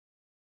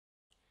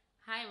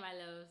Hi, my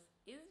loves.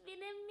 It's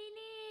been a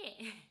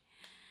minute.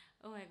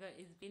 Oh my god,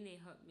 it's been a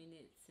hot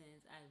minute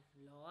since I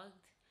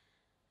vlogged.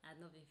 I've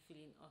not been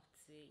feeling up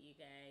to it, you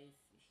guys.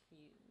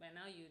 By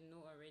now, you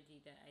know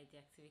already that I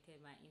deactivated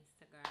my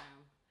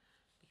Instagram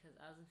because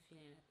I wasn't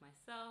feeling like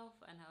myself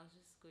and I was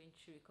just going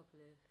through a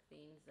couple of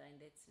things I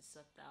needed to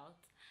sort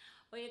out.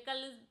 But your girl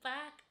is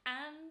back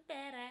and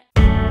better.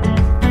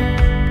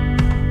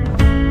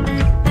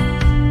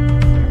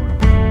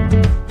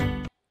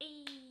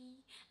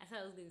 I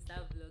said I was going to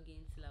start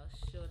vlogging till I was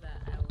sure that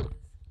I was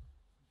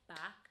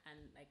back and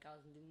like I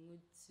was in the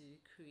mood to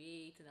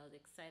create and I was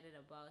excited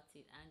about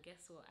it. And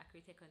guess what? I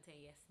created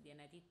content yesterday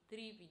and I did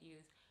 3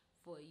 videos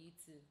for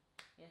YouTube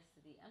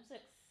yesterday. I'm so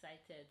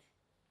excited,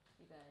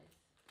 you guys.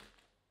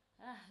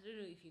 I don't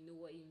know if you know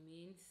what it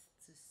means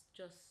to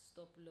just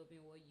stop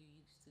loving what you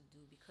used to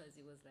do because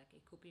it was like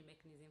a coping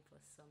mechanism for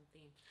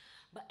something.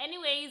 But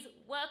anyways,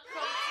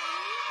 welcome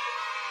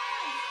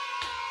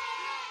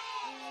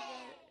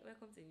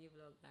to a new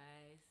vlog,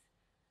 guys.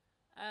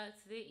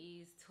 Today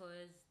is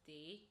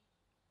Thursday.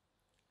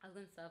 I was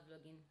going to start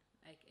vlogging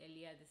like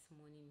earlier this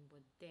morning,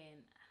 but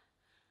then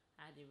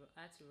I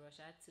had to rush.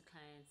 I had 2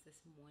 clients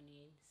this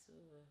morning, so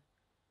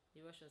the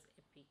rush was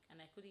epic,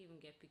 and I couldn't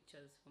even get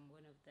pictures from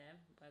one of them,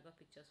 but I got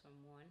pictures from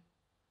one.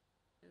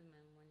 This is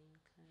my morning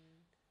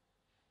client.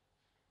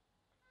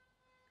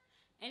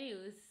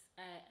 Anyways,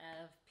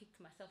 I've picked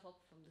myself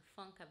up from the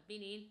funk I've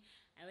been in.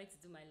 I went to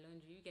do my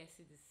laundry. You guys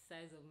see the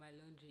size of my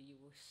laundry, you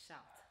will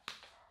shout.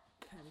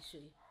 Let me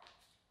show you.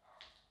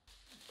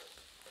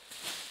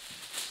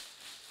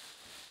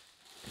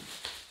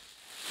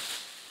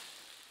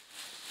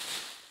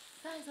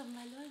 Size of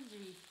my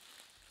laundry.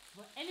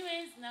 But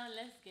anyways, now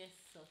let's get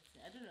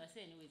sorted. I don't know, I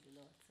say anyways a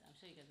lot. I'm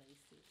sure you guys are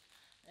used to it.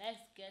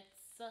 Let's get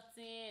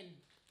sorting.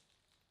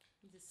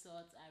 I need to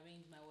sort,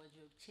 arrange my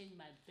wardrobe, change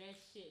my bed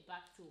sheet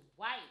back to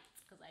white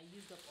because I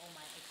used up all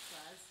my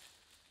extras.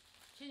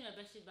 Change my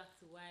bed sheet back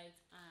to white,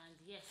 and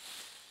yes,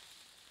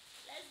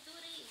 let's do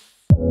this.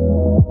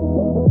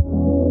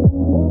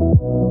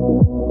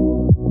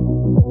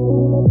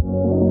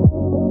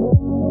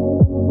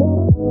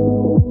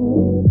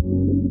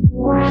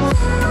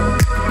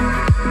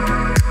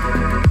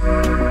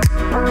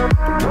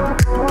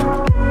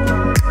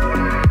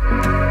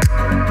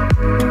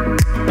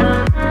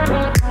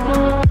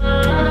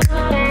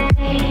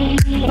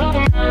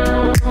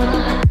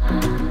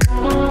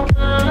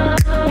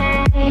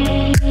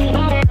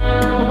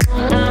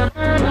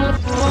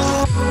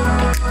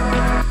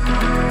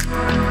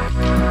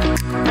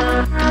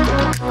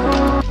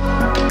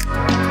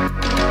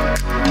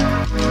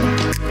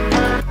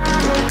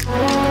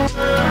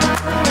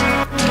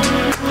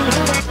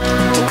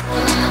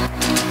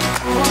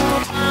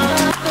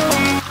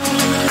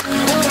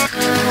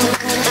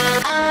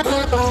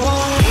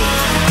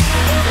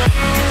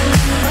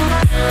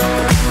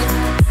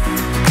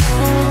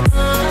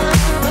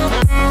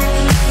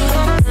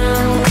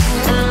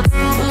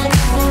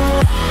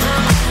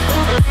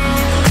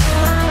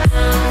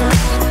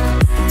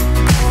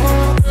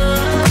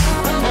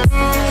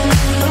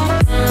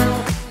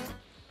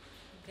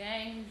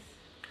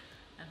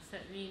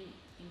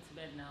 Into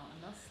bed now.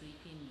 I'm not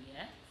sleeping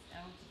yet. I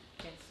want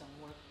to get some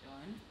work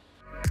done.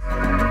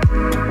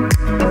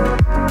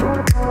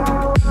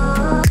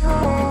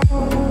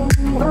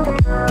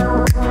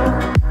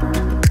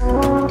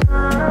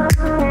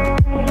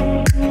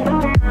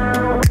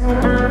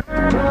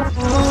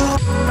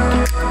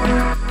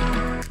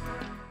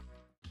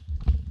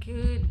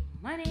 Good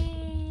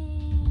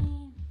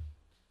morning.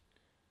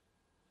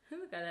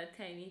 Look at that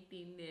tiny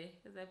thing there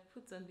because I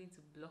put something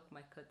to block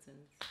my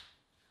curtains.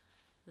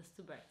 It's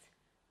too bright.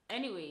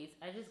 Anyways,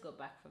 I just got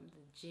back from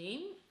the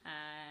gym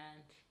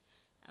and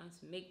I want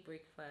to make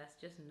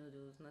breakfast, just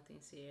noodles, nothing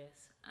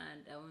serious,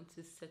 and I want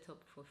to set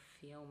up for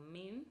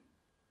filming.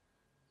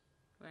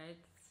 Right,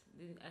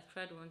 I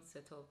tried one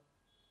setup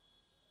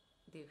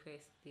the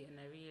first day and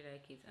I really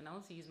like it, and I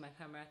want to use my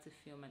camera to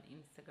film an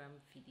Instagram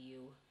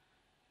video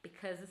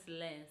because this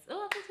lens,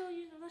 oh,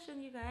 I'm not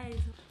showing you guys,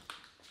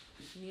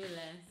 new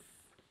lens,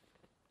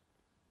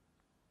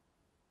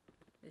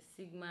 the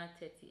Sigma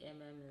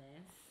 30mm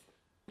lens.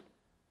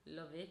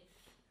 Love it.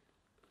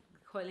 The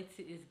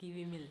quality is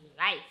giving me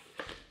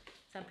life.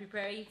 So I'm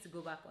preparing to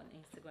go back on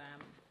Instagram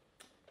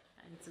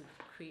and to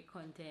create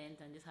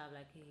content and just have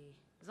like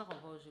it's not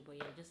compulsory, but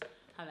yeah, just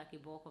have like a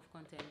bulk of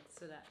content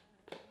so that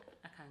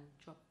I can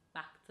drop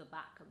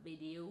back-to-back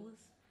videos,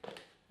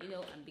 you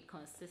know, and be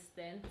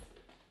consistent.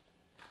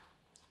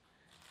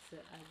 So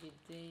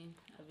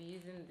I'll be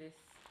using this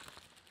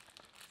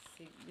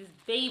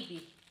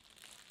baby,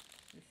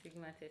 the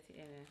Sigma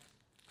 30mm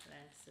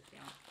lens to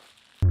film.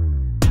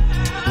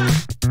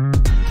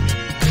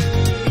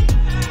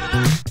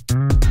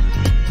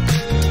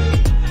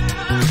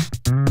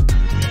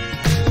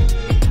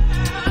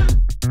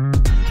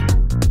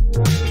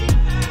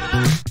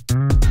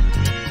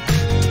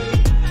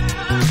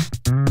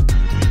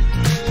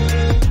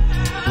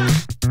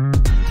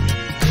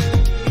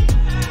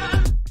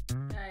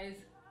 Guys,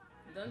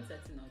 done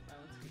setting up. I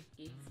want to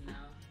eat now.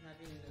 I'm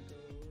having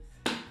noodles.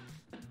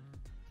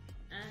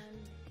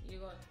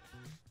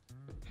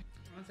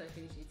 I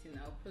finish eating,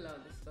 I'll pull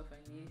out the stuff I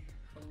need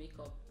for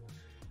makeup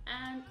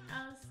and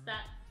I'll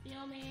start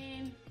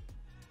filming.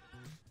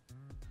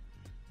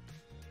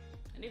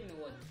 I don't even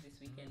know what this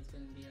weekend's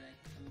going to be like.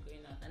 I'm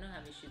going out. I know I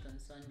have a shoot on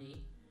Sunday,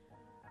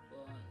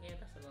 but yeah,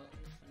 that's about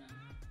it for now.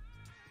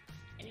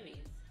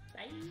 Anyways,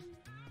 bye.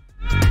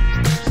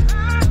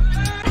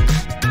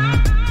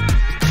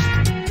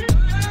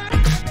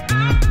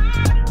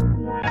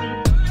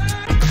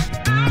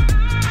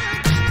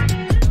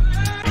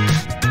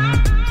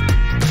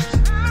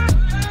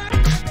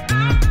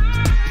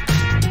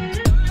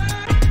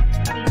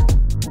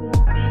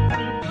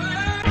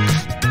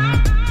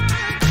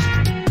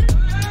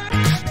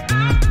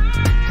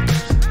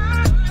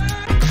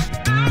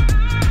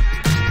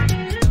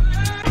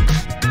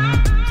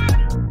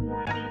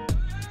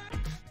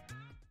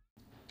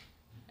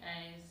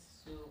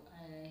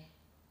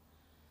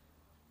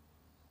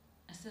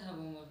 I still have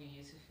one more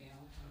video to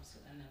film,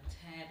 and I'm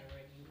tired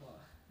already, but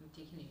I'm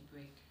taking a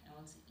break. I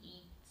want to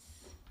eat.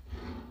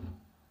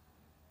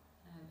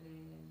 I have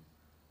a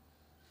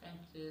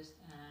French toast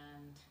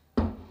and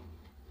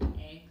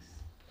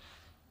eggs.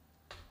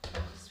 I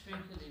just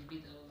sprinkled a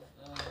bit of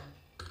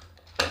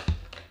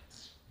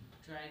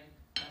dried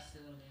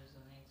basil leaves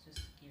on it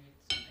just to give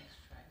it some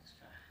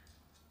extra.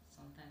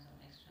 Sometimes I'm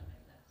extra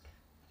like that.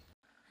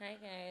 Hi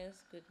guys,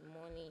 good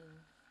morning.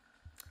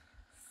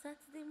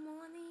 Saturday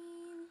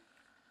morning.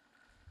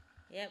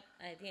 Yep,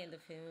 I did end up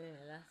filming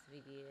my last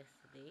video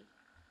yesterday,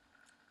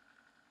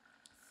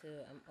 so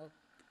I'm up.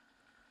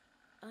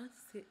 I'd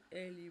say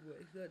early, but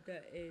it's not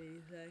that early.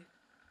 It's like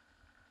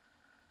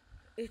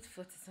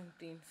 8:40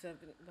 something. So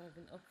I've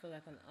been up for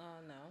like an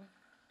hour now.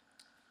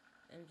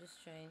 I'm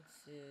just trying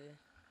to.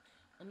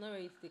 I'm not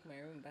ready to take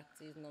my room back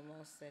to its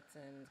normal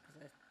settings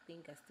because I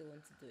think I still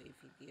want to do a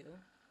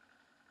video.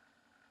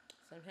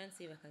 So I'm trying to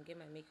see if I can get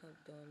my makeup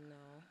done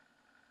now.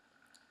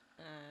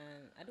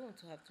 And I don't want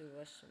to have to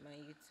rush my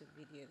YouTube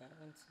video that I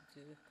want to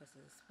do because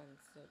it's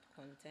sponsored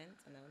content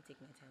and I won't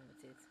take my time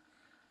with it.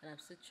 And I'm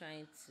still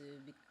trying to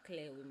be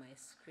clear with my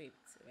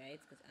script, right?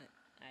 Because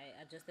I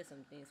adjusted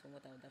some things from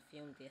what I would have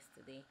filmed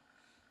yesterday.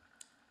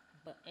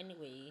 But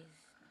anyways,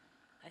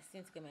 I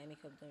still need to get my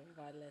makeup done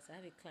regardless. I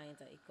have a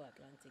client at Eco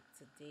Atlantic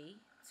today,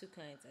 2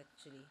 clients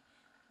actually,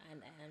 and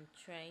I am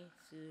trying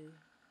to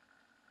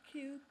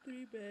kill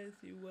 3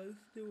 birds in one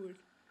stone.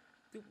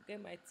 To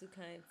get my 2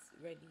 clients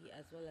ready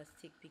as well as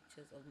take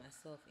pictures of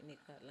myself in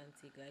Eco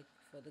Atlantic, like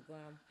for the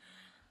gram,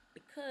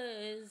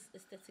 because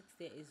aesthetics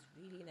there is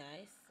really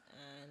nice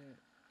and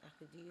I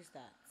could use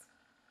that.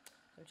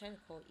 I'm trying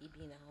to call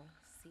EB now,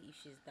 see if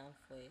she's down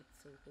for it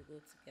so we could go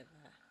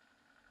together.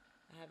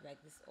 I have like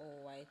this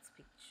all white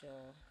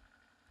picture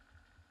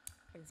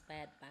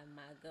inspired by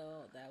my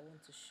girl that I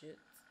want to shoot,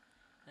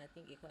 and I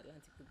think Eco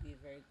Atlantic would be a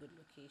very good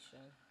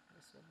location.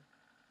 This one.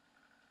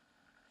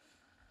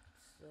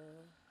 So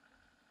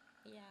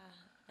yeah,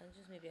 and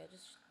just maybe I'll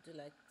just do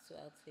like 2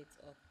 outfits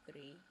or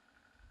 3.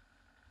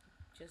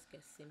 Just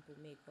get simple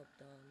makeup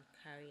done,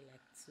 carry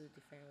like 2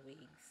 different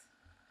wigs,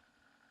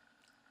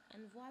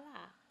 and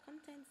voila,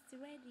 content's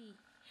ready.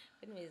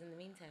 Anyways, in the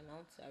meantime,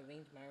 I want to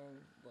arrange my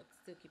room, but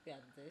still keep it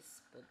at this,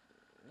 but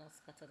not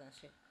scattered and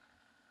shit.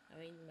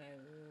 Arrange my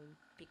room,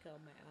 pick out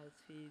my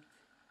outfit,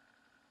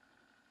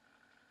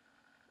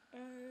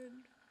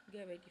 and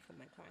get ready for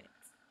my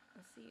clients.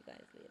 I'll see you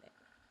guys later.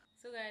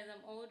 So guys,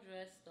 I'm all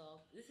dressed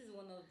up. This is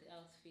one of the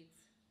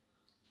outfits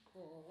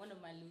for one of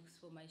my looks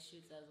for my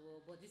shoots as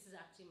well. But this is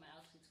actually my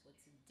outfit for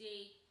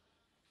today.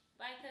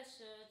 Biker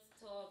shirt,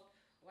 top,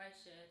 white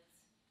shirt,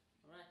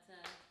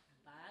 rattan,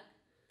 bag.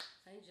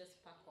 So I just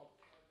pack up.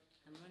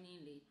 I'm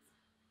running late.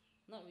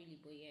 Not really,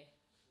 but yeah.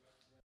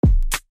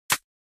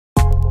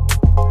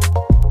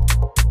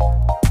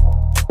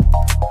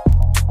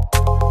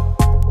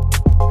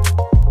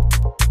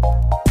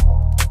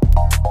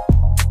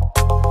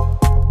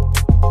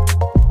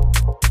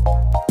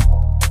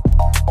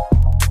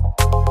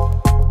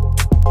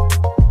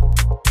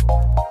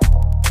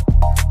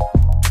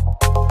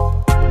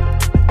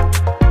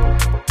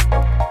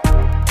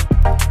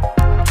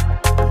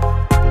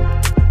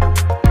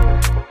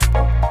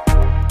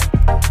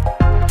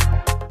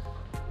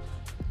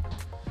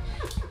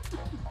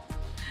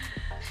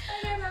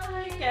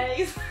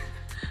 Guys,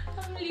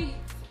 I'm late.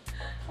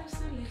 I'm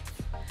so late.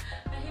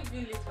 I hate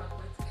being late for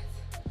appointments.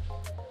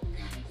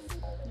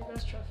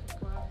 Because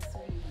traffic was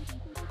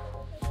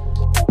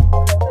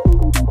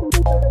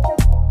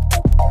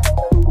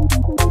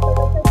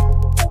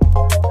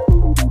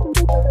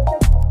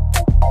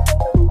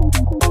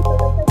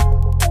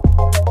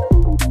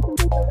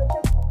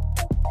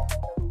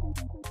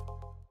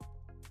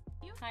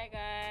Hi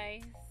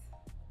guys.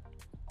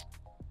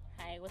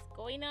 Hi, what's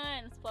going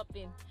on? What's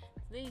popping?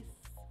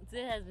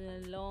 Today has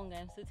been long.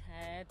 I'm so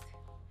tired.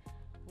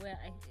 We're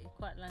at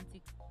Eco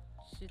Atlantic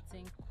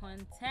shooting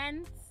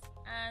content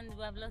and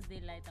we have lost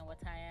daylight and we're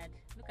tired.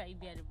 Look at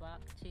EB at the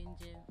back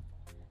changing.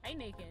 Are you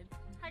naked?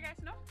 Hi guys,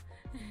 no?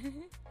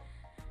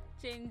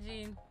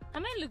 Changing.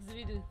 How many looks did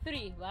we do?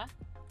 3, what?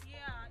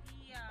 Yeah.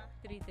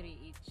 3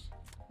 each.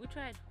 We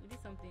tried. We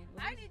did something.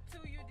 I did 2,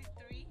 you did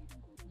 3.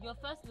 Your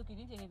first look, you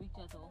didn't take a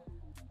picture at all.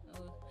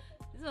 Oh,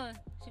 this one,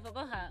 she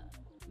forgot her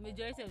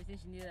majority of the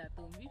things she needed at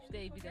home. If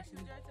they be that she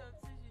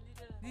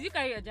did you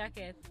carry your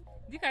jacket?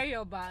 Did you carry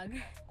your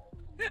bag?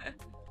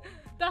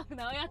 Talk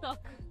now, yeah,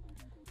 talk.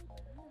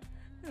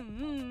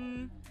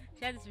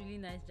 She had this really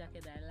nice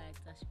jacket that I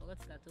liked, and she forgot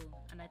it at home.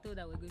 And I told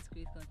her we're going to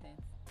create content.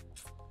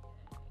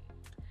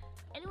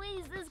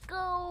 Anyways, let's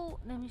go.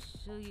 Let me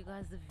show you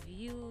guys the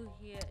view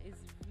here.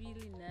 It's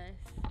really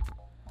nice.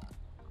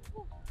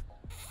 Woo.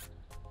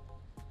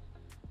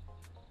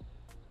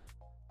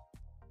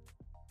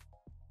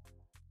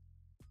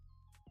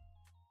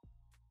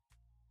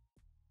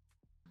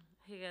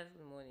 Hey guys,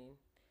 good morning.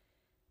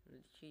 I'm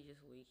literally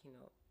just waking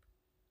up.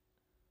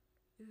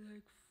 It's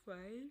like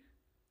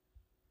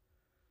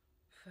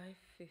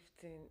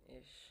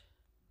 5:15-ish.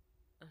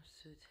 I'm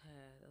so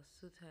tired. I was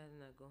so tired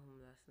when I got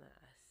home last night.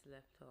 I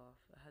slept off.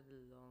 I had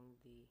a long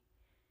day.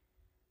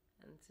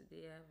 And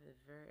today I have a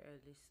very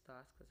early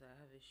start because I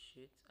have a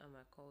shoot and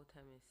my call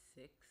time is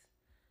 6.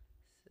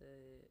 So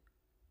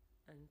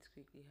I need to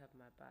quickly have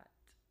my bath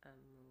and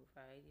move.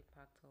 I already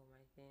packed all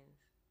my things.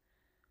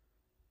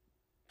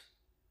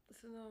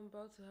 So now I'm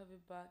about to have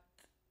a bath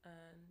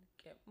and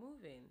get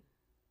moving.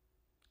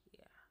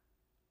 Yeah.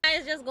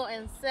 Guys, just go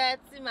and set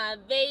my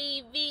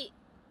baby.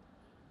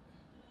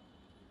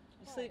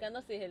 Hi. So you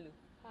cannot say hello.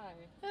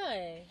 Hi.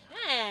 Hi.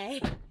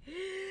 Hi.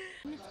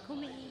 It's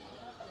coming.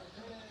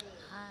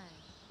 Hi.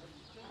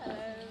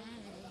 Hello.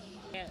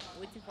 Yeah,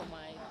 waiting for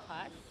my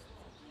pass.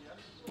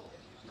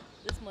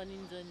 This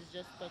morning's zone is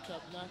just touch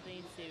up,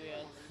 nothing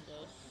serious.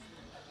 Just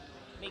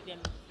make them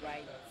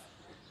right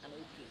and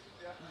okay.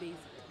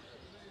 Basically.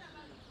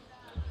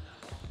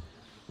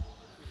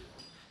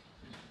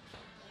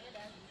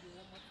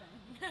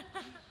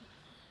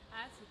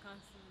 I have to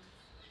cancel.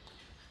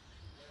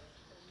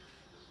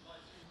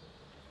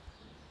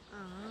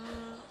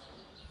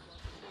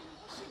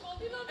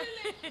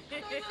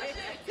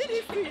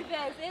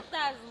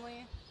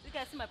 You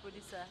guys see my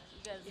producer.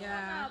 You guys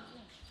yeah,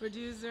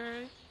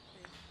 producer.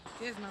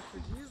 Here's my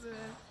producer.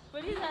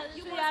 Producer,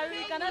 you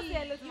cannot say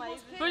hello to my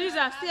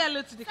producer. Say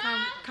hello to the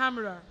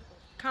camera.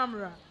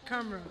 Camera.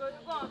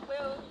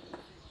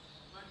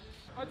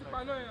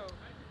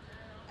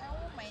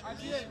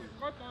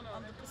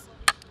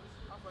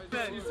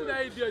 You see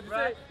that idiot?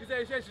 He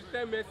said she should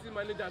tell Messi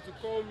manager to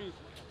call me.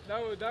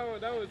 That was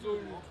so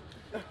rude.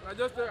 I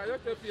just tell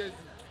PSG,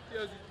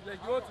 like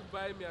you want to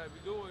buy me,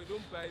 don't worry,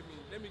 don't buy me.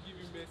 Let me give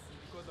you Messi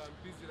because I'm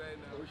busy right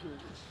now.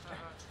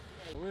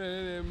 I'm gonna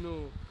let them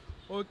know.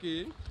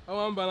 Okay, I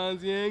want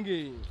balancing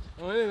game.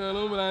 I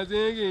want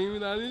balancing game.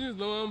 Without issues,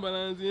 no one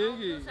balancing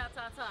game.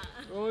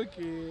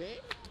 Okay.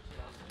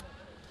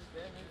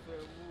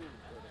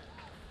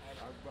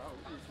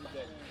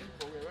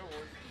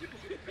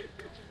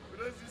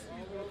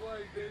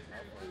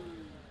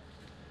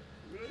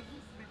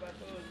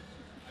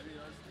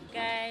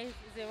 Guys,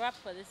 it's a wrap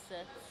for this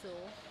set, so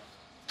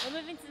we're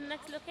moving to the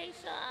next location.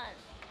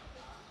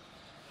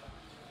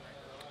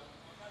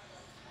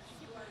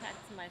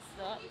 Packed my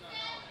stuff.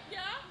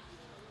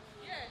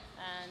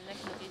 And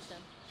next location.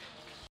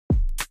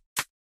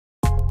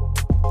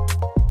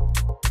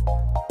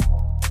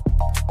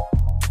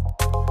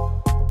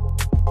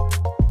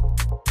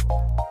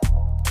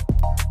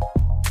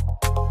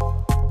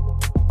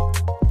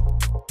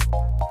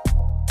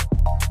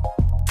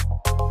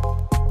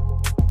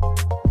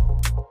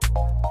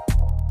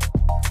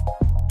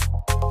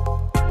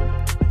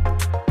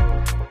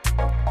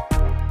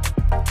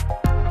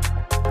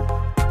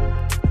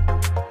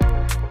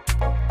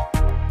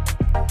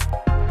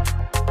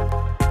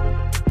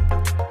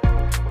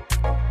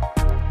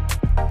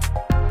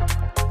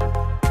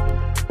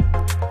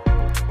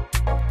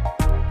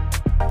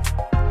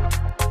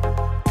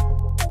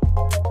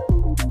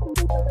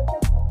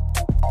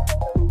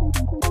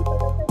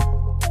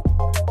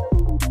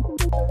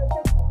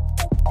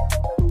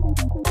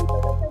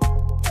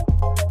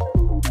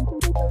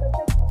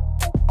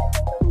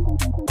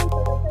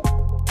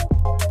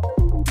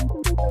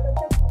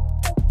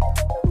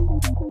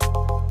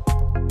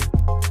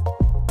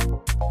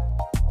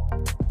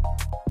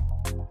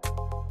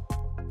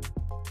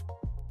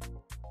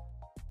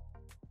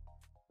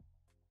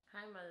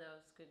 Hi my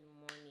loves, good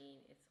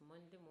morning. It's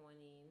Monday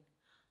morning.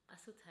 I'm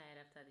so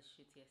tired after the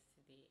shoot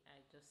yesterday.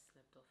 I just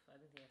slept off. I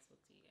don't think I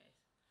spoke to you guys.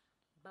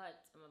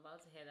 But I'm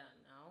about to head out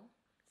now.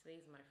 Today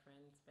is my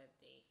friend's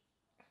birthday.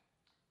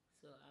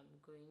 So I'm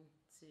going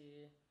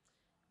to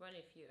run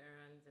a few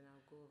errands and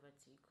I'll go over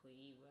to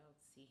Ikoyi where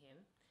I'll see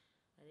him.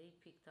 I already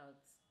picked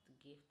out the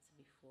gifts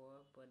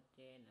before, but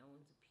then I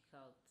want to pick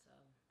out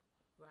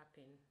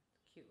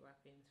cute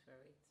wrappings for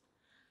it.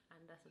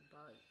 And that's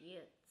about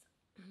it.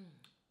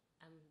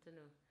 I don't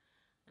know,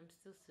 I'm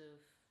still so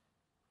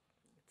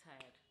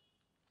tired,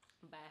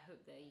 but I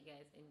hope that you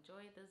guys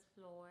enjoy this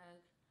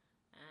vlog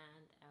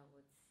and I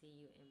will see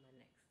you in my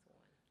next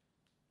one.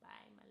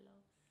 Bye my love.